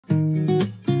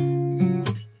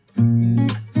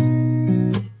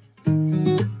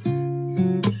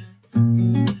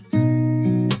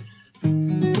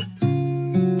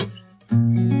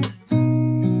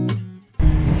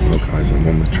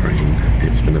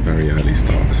very early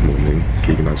start this morning.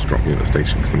 Keegan had to drop me at the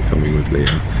station because I'm filming with Leah.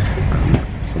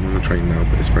 So I'm on the train now,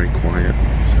 but it's very quiet,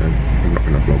 so I'm not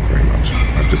going to vlog very much.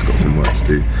 I've just got some work to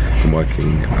do. I'm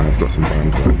working, I've got some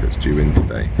brand work that's due in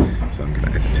today, so I'm going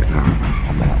to edit it now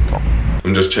on the laptop.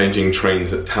 I'm just changing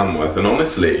trains at Tamworth, and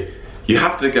honestly, you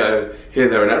have to go here,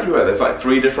 there and everywhere. There's like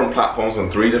 3 different platforms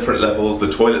on 3 different levels.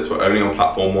 The toilets were only on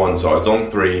platform 1, so I was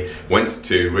on 3, went to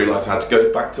 2, realised I had to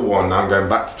go back to 1, now I'm going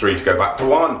back to 3 to go back to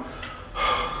 1.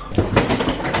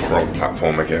 Wrong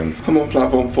platform again. I'm on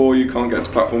platform 4, you can't get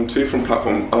to platform 2 from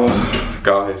platform... Oh,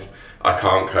 guys, I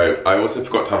can't cope. I also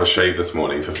forgot to have a shave this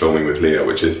morning for filming with Leah,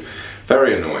 which is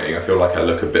very annoying. I feel like I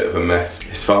look a bit of a mess.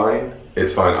 It's fine,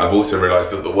 it's fine. I've also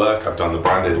realised that the work I've done, the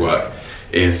branded work,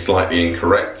 is slightly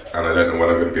incorrect, and I don't know when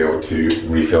I'm going to be able to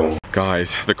refilm.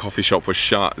 Guys, the coffee shop was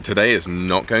shut. Today is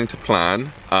not going to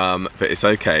plan, but it's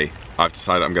okay. I've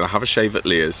decided I'm going to have a shave at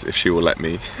Leah's, if she will let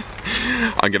me.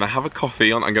 I'm going to have a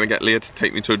coffee on. I'm going to get Leah to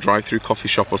take me to a drive-through coffee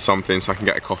shop or something so I can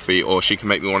get a coffee, or she can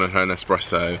make me one of her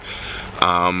Nespresso.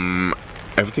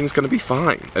 Everything's going to be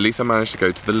fine. At least I managed to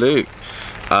go to the loo.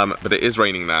 But it is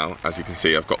raining now, as you can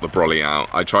see. I've got the brolly out.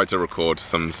 I tried to record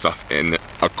some stuff in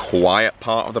a quiet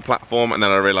part of the platform, and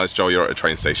then I realised, Joel, you're at a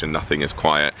train station, nothing is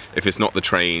quiet. If it's not the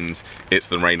trains, it's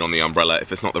the rain on the umbrella.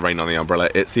 If it's not the rain on the umbrella,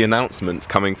 it's the announcements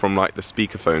coming from like the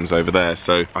speakerphones over there.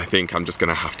 So I think I'm just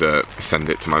gonna have to send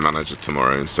it to my manager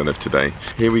tomorrow instead of today.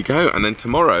 Here we go, and then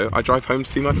tomorrow I drive home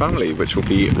to see my family, which will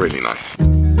be really nice.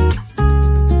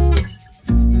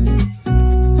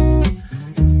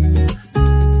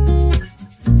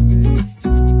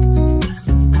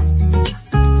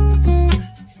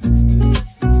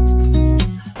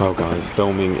 Well guys,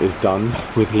 filming is done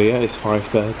with Leah. It's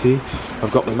 5:30.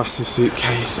 I've got my massive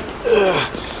suitcase.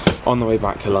 On the way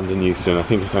back to London Euston. I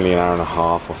think it's only an hour and a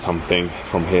half or something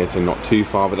from here, so not too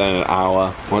far, but then an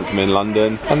hour once I'm in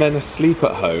London. And then asleep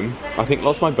at home. I think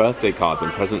lots of my birthday cards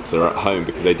and presents are at home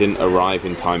because they didn't arrive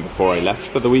in time before I left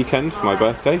for the weekend for my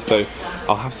birthday, so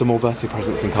I'll have some more birthday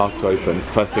presents and cards to open.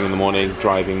 First thing in the morning,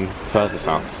 driving further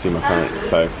south to see my parents,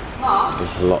 so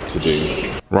there's a lot to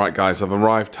do. Right guys, I've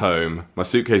arrived home. My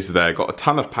suitcase is there, got a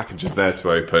ton of packages there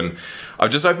to open. I've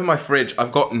just opened my fridge.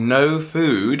 I've got no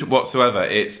food whatsoever.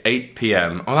 It's 8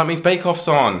 PM. Oh, that means Bake Off's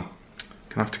on.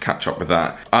 Gonna have to catch up with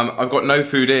that. I've got no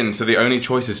food in, so the only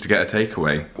choice is to get a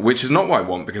takeaway, which is not what I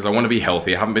want because I want to be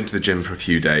healthy. I haven't been to the gym for a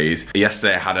few days.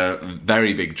 Yesterday I had a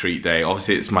very big treat day.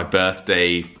 Obviously it's my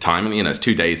birthday time, and you know, it's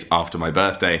 2 days after my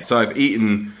birthday. So I've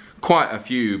eaten quite a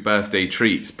few birthday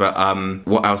treats, but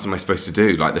what else am I supposed to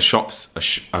do? Like the shops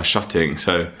are shutting,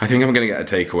 so I think I'm gonna get a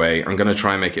takeaway. I'm gonna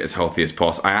try and make it as healthy as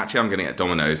possible. I'm gonna get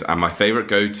Domino's, and my favorite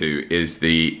go-to is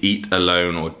the eat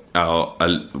alone or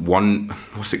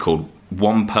what's it called?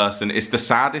 One person. It's the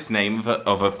saddest name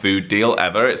of a food deal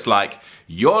ever. It's like,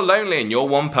 you're lonely and you're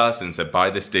one person, so buy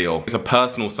this deal. It's a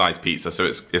personal size pizza, so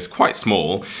it's quite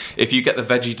small. If you get the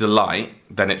Veggie Delight,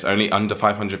 then it's only under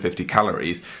 550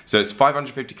 calories. So it's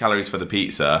 550 calories for the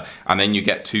pizza, and then you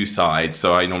get 2 sides.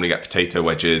 So I normally get potato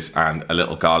wedges and a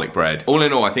little garlic bread. All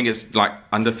in all, I think it's like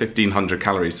under 1500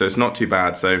 calories, so it's not too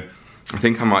bad. So I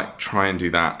think I might try and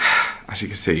do that. As you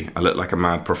can see, I look like a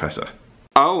mad professor.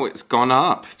 Oh, it's gone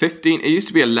up. 15, it used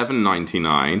to be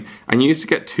 $11.99, and you used to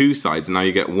get 2 sides, and now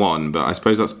you get 1, but I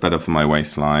suppose that's better for my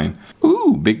waistline.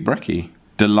 Ooh, big brekkie.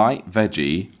 Delight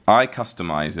veggie. I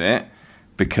customize it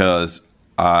because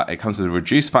it comes with a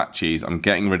reduced fat cheese. I'm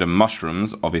getting rid of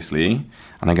mushrooms, obviously,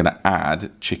 and I'm gonna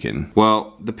add chicken.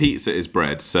 Well, the pizza is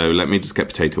bread, so let me just get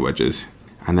potato wedges.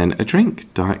 And then a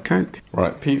drink, Diet Coke.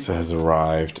 Right, pizza has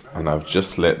arrived, and I've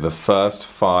just lit the first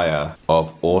fire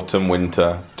of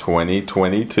autumn-winter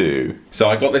 2022. So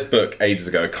I got this book ages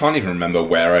ago. I can't even remember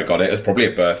where I got it. It was probably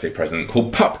a birthday present,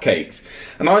 called Pupcakes.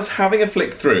 And I was having a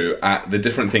flick through at the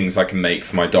different things I can make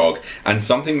for my dog, and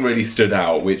something really stood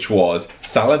out, which was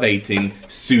salivating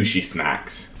sushi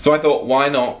snacks. So I thought, why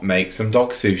not make some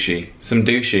dog sushi, some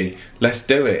douchey? Let's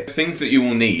do it. The things that you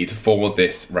will need for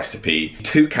this recipe: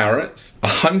 2 carrots,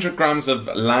 100 grams of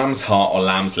lamb's heart or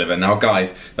lamb's liver. Now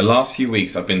guys, the last few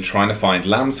weeks I've been trying to find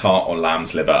lamb's heart or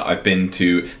lamb's liver. I've been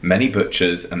to many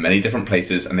butchers and many different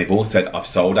places, and they've all said I've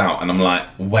sold out. And I'm like,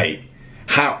 wait,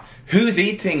 how? Who's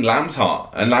eating lamb's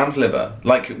heart and lamb's liver?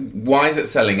 Like, why is it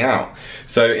selling out?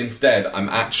 So instead, I'm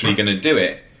actually gonna do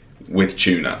it with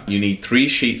tuna. You need 3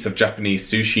 sheets of Japanese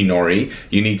sushi nori,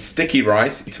 you need sticky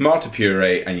rice, tomato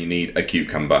puree, and you need a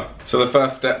cucumber. So the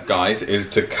first step, guys, is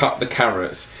to cut the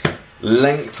carrots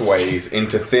lengthways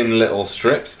into thin little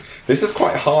strips. This is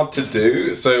quite hard to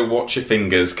do, so watch your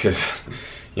fingers, because,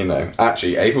 you know,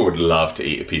 actually Ava would love to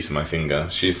eat a piece of my finger.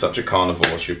 She's such a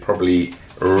carnivore, she'd probably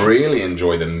really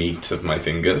enjoy the meat of my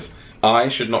fingers. I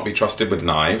should not be trusted with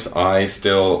knives. I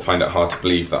still find it hard to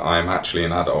believe that I'm actually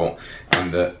an adult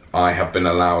and that I have been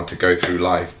allowed to go through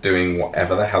life doing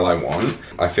whatever the hell I want.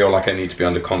 I feel like I need to be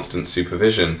under constant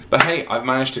supervision. But hey, I've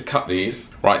managed to cut these.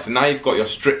 Right, so now you've got your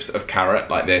strips of carrot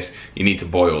like this, you need to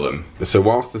boil them. So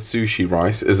whilst the sushi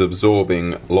rice is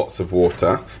absorbing lots of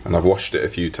water, and I've washed it a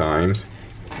few times,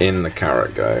 in the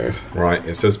carrot goes. Right,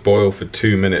 it says boil for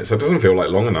 2 minutes. That doesn't feel like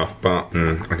long enough, but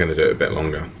I'm gonna do it a bit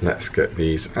longer. Let's get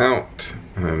these out,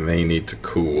 and they need to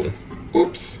cool.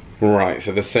 Oops. Right,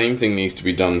 so the same thing needs to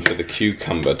be done for the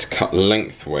cucumber, to cut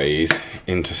lengthways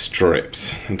into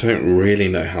strips. I don't really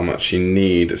know how much you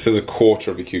need. It says 1/4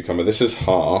 of a cucumber. This is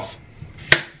half.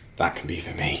 That can be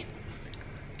for me.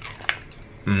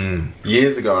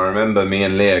 Years ago, I remember me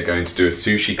and Leah going to do a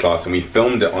sushi class and we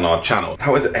filmed it on our channel.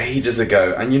 That was ages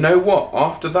ago, and you know what?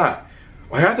 After that,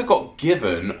 I either got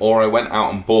given or I went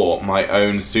out and bought my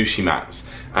own sushi mats.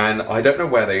 And I don't know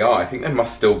where they are. I think they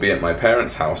must still be at my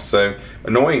parents' house. So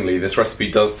annoyingly, this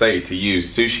recipe does say to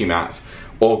use sushi mats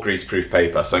or greaseproof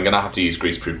paper. So I'm gonna have to use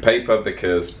greaseproof paper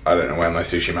because I don't know where my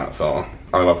sushi mats are.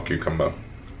 I love cucumber.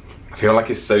 I feel like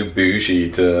it's so bougie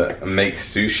to make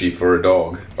sushi for a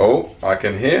dog. Oh, I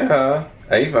can hear her.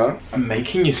 Ava, I'm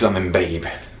making you something, babe.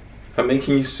 I'm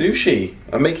making you sushi.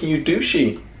 I'm making you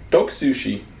douchey. Dog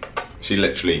sushi. She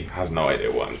literally has no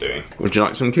idea what I'm doing. Would you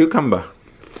like some cucumber?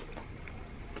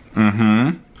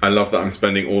 I love that I'm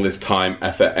spending all this time,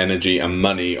 effort, energy and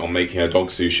money on making her dog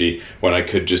sushi when I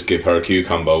could just give her a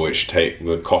cucumber which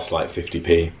would cost like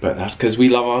 50p. But that's because we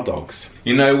love our dogs.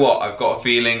 You know what, I've got a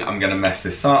feeling I'm gonna mess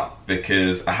this up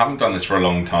because I haven't done this for a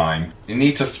long time. You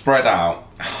need to spread out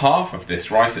half of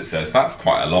this rice, it says. That's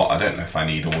quite a lot. I don't know if I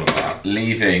need all of that.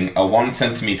 Leaving a 1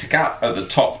 centimeter gap at the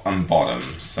top and bottom.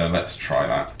 So let's try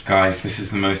that. Guys, this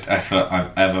is the most effort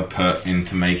I've ever put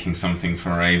into making something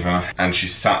for Ava. And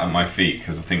she's sat at my feet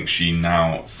because I think she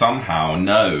now somehow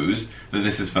knows that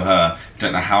this is for her. I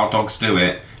don't know how dogs do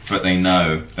it, but they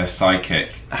know. They're psychic.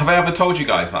 Have I ever told you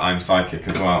guys that I'm psychic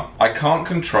as well? I can't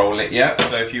control it yet,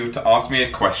 so if you were to ask me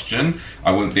a question,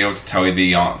 I wouldn't be able to tell you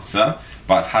the answer,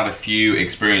 but I've had a few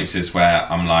experiences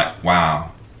where I'm like,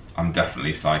 wow, I'm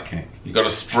definitely psychic. You've got to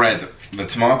spread the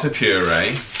tomato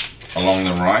puree along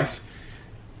the rice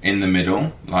in the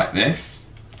middle, like this.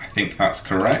 I think that's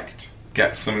correct.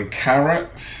 Get some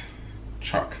carrots,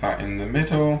 chuck that in the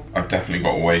middle. I've definitely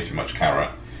got way too much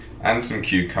carrot. And some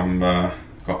cucumber.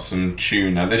 Got some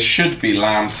tuna. This should be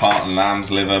lamb's heart and lamb's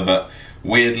liver, but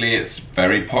weirdly it's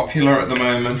very popular at the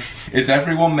moment. Is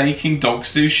everyone making dog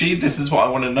sushi? This is what I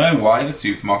want to know. Why are the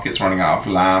supermarkets running out of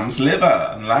lamb's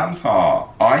liver and lamb's heart?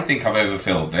 I think I've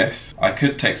overfilled this. I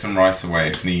could take some rice away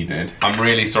if needed. I'm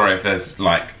really sorry if there's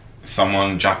like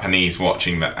someone Japanese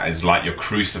watching that is like, you're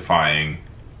crucifying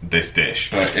this dish.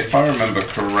 But if I remember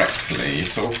correctly, you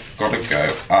sort of got to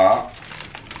go up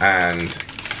and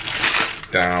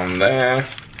down there,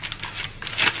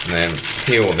 and then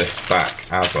peel this back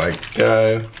as I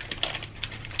go.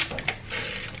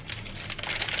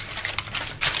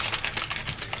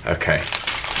 Okay,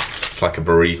 it's like a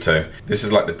burrito. This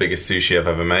is like the biggest sushi I've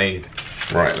ever made.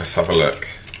 Right, let's have a look.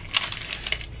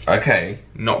 Okay,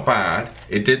 not bad.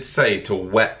 It did say to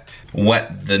wet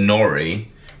the nori,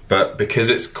 but because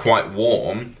it's quite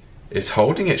warm, it's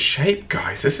holding its shape,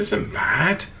 guys. This isn't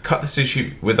bad. Cut the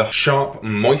sushi with a sharp,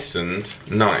 moistened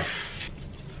knife.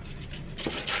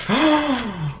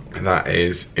 That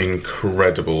is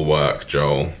incredible work,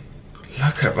 Joel.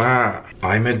 Look at that.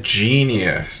 I'm a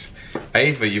genius.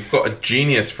 Ava, you've got a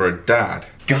genius for a dad.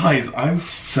 Guys, I'm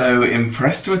so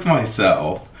impressed with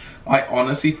myself. I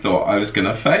honestly thought I was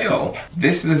gonna fail.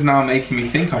 This is now making me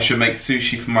think I should make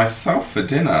sushi for myself for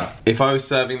dinner. If I was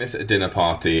serving this at a dinner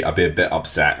party, I'd be a bit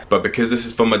upset. But because this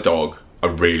is for my dog, I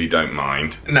really don't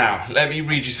mind. Now, let me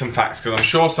read you some facts, because I'm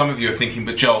sure some of you are thinking,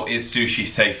 but Joel, is sushi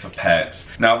safe for pets?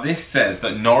 Now, this says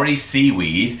that nori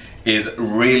seaweed is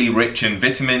really rich in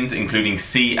vitamins, including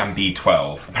C and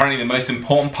B12. Apparently the most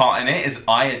important part in it is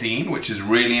iodine, which is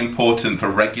really important for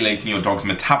regulating your dog's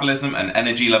metabolism and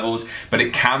energy levels, but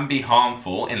it can be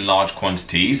harmful in large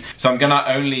quantities. So I'm gonna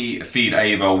only feed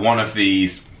Ava one of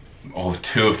these, or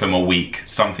 2 of them a week,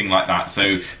 something like that.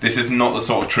 So this is not the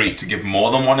sort of treat to give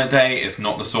more than 1 a day. It's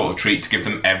not the sort of treat to give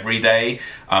them every day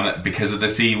because of the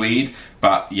seaweed.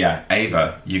 But yeah,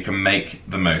 Ava, you can make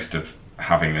the most of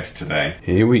having this today.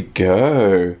 Here we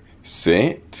go.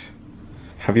 Sit.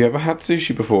 Have you ever had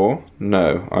sushi before?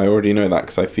 No, I already know that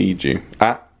because I feed you.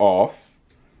 Off.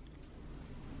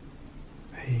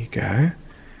 There you go.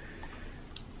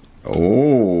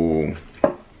 Oh.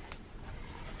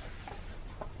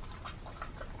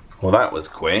 Well, that was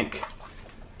quick.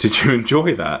 Did you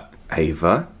enjoy that?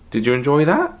 Ava, did you enjoy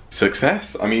that?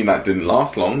 Success. I mean, that didn't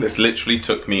last long. This literally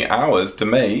took me hours to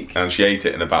make, and she ate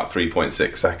it in about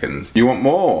 3.6 seconds. You want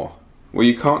more? Well,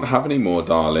 you can't have any more,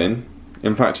 darling.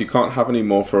 In fact, you can't have any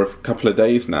more for a couple of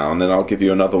days now, and then I'll give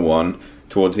you another one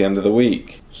towards the end of the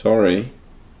week. Sorry.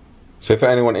 So for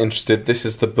anyone interested, this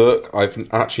is the book. I've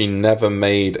actually never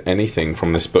made anything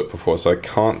from this book before, so I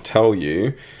can't tell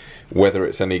you whether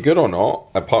it's any good or not,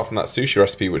 apart from that sushi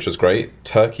recipe, which was great.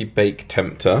 Turkey bake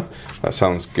tempter. That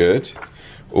sounds good.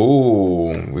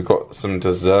 Ooh, we've got some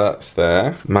desserts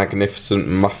there. Magnificent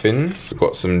muffins. We've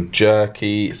got some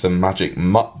jerky, some magic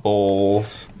mutt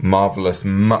balls, marvelous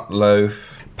mutt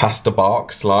loaf, pasta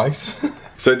bark slice.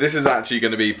 So this is actually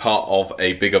going to be part of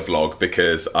a bigger vlog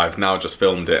because I've now just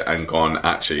filmed it and gone,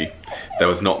 actually, there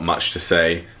was not much to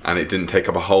say and it didn't take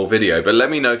up a whole video. But let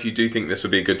me know if you do think this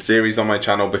would be a good series on my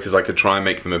channel, because I could try and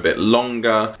make them a bit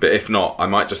longer. But if not, I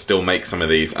might just still make some of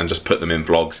these and just put them in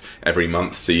vlogs every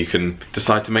month so you can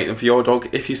decide to make them for your dog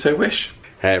if you so wish.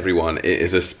 Hey everyone, it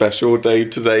is a special day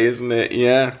today, isn't it?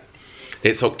 Yeah.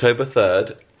 It's October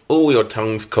 3rd. Oh, your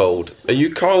tongue's cold. Are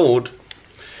you cold?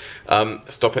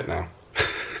 Stop it now.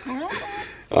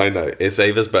 I know, it's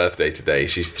Ava's birthday today.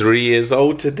 She's 3 years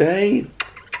old today.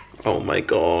 Oh my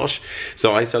gosh.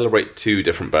 So I celebrate 2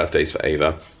 different birthdays for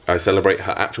Ava. I celebrate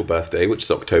her actual birthday, which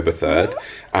is October 3rd,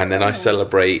 and then I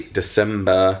celebrate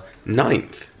December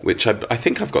 9th, which I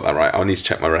think I've got that right. I'll need to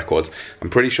check my records. I'm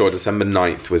pretty sure December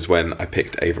 9th was when I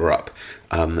picked Ava up.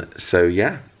 So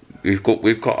yeah, we've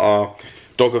got our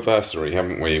dog anniversary,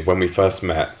 haven't we? When we first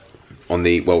met.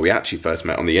 Well, we actually first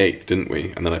met on the 8th, didn't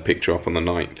we? And then I picked you up on the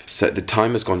 9th. So the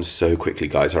time has gone so quickly,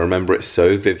 guys. I remember it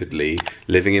so vividly.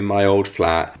 Living in my old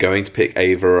flat, going to pick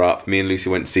Ava up. Me and Lucy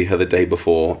went to see her the day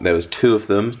before. There was 2 of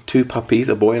them, 2 puppies,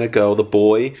 a boy and a girl. The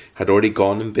boy had already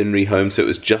gone and been rehomed, so it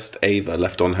was just Ava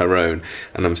left on her own.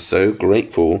 And I'm so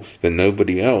grateful that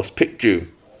nobody else picked you,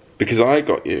 because I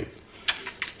got you.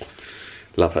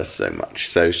 Love her so much.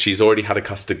 So she's already had a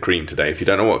custard cream today. If you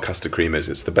don't know what custard cream is,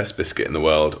 it's the best biscuit in the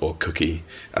world, or cookie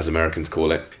as Americans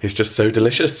call it. It's just so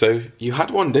delicious. So you had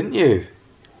one, didn't you?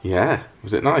 Yeah,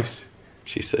 was it nice?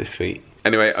 She's so sweet.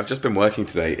 Anyway, I've just been working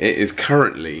today. It is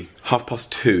currently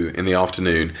 2:30 in the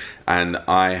afternoon and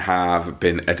I have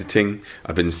been editing.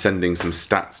 I've been sending some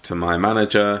stats to my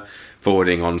manager,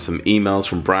 forwarding on some emails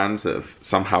from brands that have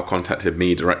somehow contacted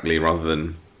me directly rather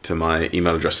than to my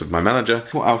email address with my manager.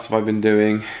 What else have I been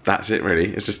doing? That's it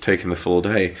really. It's just taken the full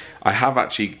day. I have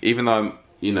actually, even though I'm,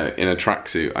 you know, in a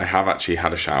tracksuit, I have actually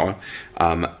had a shower,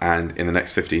 and in the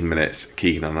next 15 minutes,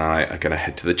 Keegan and I are gonna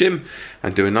head to the gym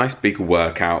and do a nice big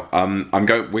workout.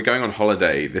 We're going on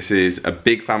holiday. This is a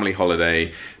big family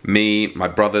holiday. Me, my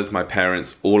brothers, my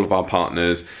parents, all of our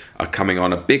partners are coming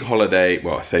on a big holiday.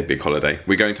 Well, I say big holiday.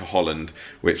 We're going to Holland,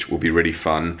 which will be really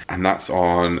fun, and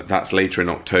that's later in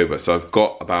October. So I've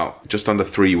got about just under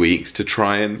 3 weeks to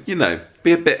try and, you know,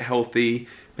 be a bit healthy,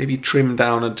 maybe trim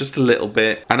down just a little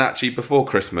bit. And actually before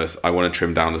Christmas, I want to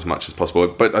trim down as much as possible.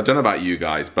 But I don't know about you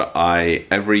guys, but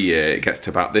every year it gets to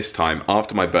about this time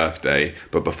after my birthday,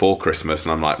 but before Christmas,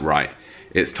 and I'm like, right,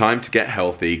 it's time to get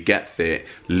healthy, get fit,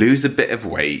 lose a bit of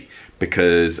weight,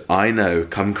 because I know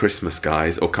come Christmas,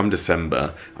 guys, or come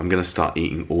December, I'm gonna start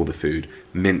eating all the food,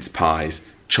 mince pies,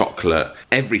 chocolate,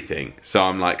 everything. So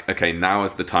I'm like, okay, now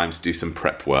is the time to do some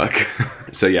prep work.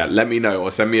 So yeah, let me know or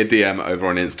send me a DM over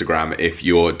on Instagram if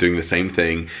you're doing the same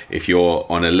thing, if you're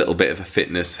on a little bit of a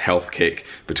fitness health kick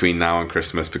between now and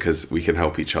Christmas, because we can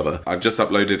help each other. I've just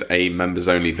uploaded a members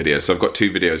only video. So I've got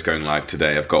 2 videos going live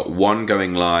today. I've got one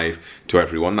going live to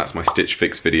everyone, that's my Stitch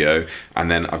Fix video, and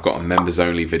then I've got a members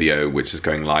only video which is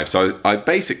going live. So I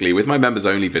basically, with my members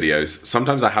only videos,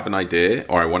 sometimes I have an idea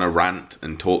or I want to rant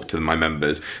and talk to my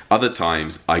members. Other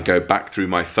times I go back through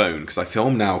my phone, because I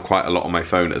film now quite a lot on my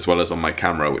phone as well as on my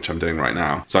camera, which I'm doing right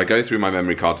now. So I go through my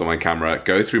memory cards on my camera,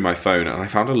 go through my phone, and I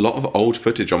found a lot of old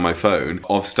footage on my phone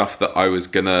of stuff that I was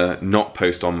gonna not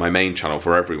post on my main channel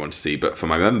for everyone to see, but for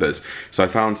my members. So I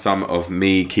found some of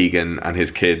me, Keegan and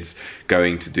his kids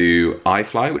going to do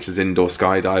iFly, which is indoor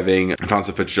skydiving. I found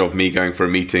some footage of me going for a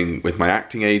meeting with my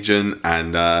acting agent,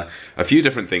 and a few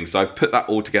different things. So I've put that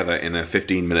all together in a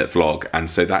 15-minute vlog, and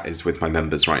so that is with my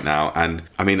members right now. And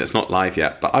I mean, it's not live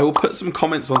yet, but I will put some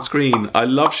comments on screen. I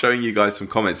love showing you guys some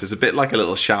comments. It's a bit like a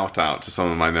little shout out to some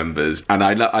of my members, and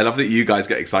I love that you guys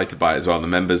get excited by it as well. The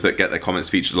members that get their comments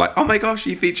featured, like, oh my gosh,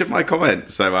 you featured my comment.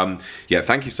 So yeah,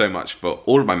 thank you so much for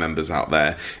all of my members out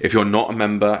there. If you're not a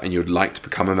member and you'd like to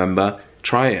become a member,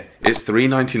 try it. It's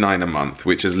 $3.99 a month,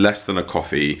 which is less than a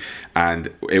coffee, and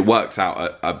it works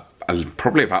out at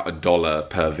probably about $1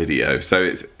 per video, so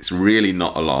it's really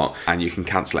not a lot, and you can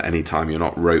cancel at any time. You're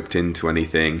not roped into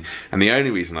anything. And the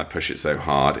only reason I push it so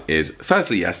hard is,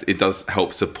 firstly, yes, it does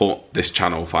help support this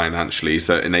channel financially,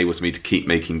 so it enables me to keep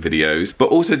making videos, but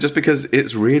also just because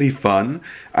it's really fun.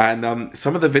 And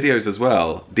some of the videos as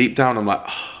well, deep down I'm like,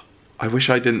 oh, I wish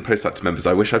I didn't post that to members.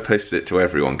 I wish I posted it to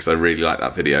everyone, because I really like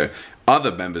that video.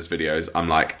 Other members' videos, I'm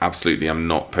like, absolutely, I'm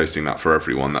not posting that for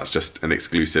everyone. That's just an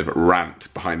exclusive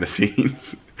rant behind the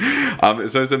scenes.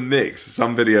 So it's a mix.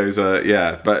 Some videos are,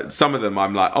 yeah, but some of them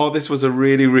I'm like, oh, this was a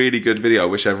really, really good video. I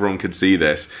wish everyone could see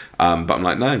this. But I'm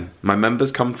like, no, my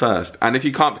members come first. And if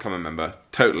you can't become a member,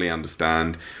 totally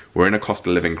understand. We're in a cost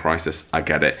of living crisis, I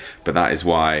get it. But that is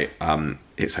why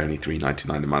it's only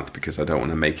 $3.99 a month, because I don't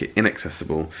want to make it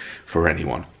inaccessible for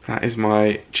anyone. That is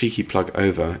my cheeky plug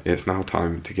over. It's now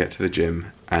time to get to the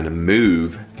gym and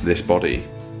move this body.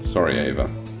 Sorry, Ava.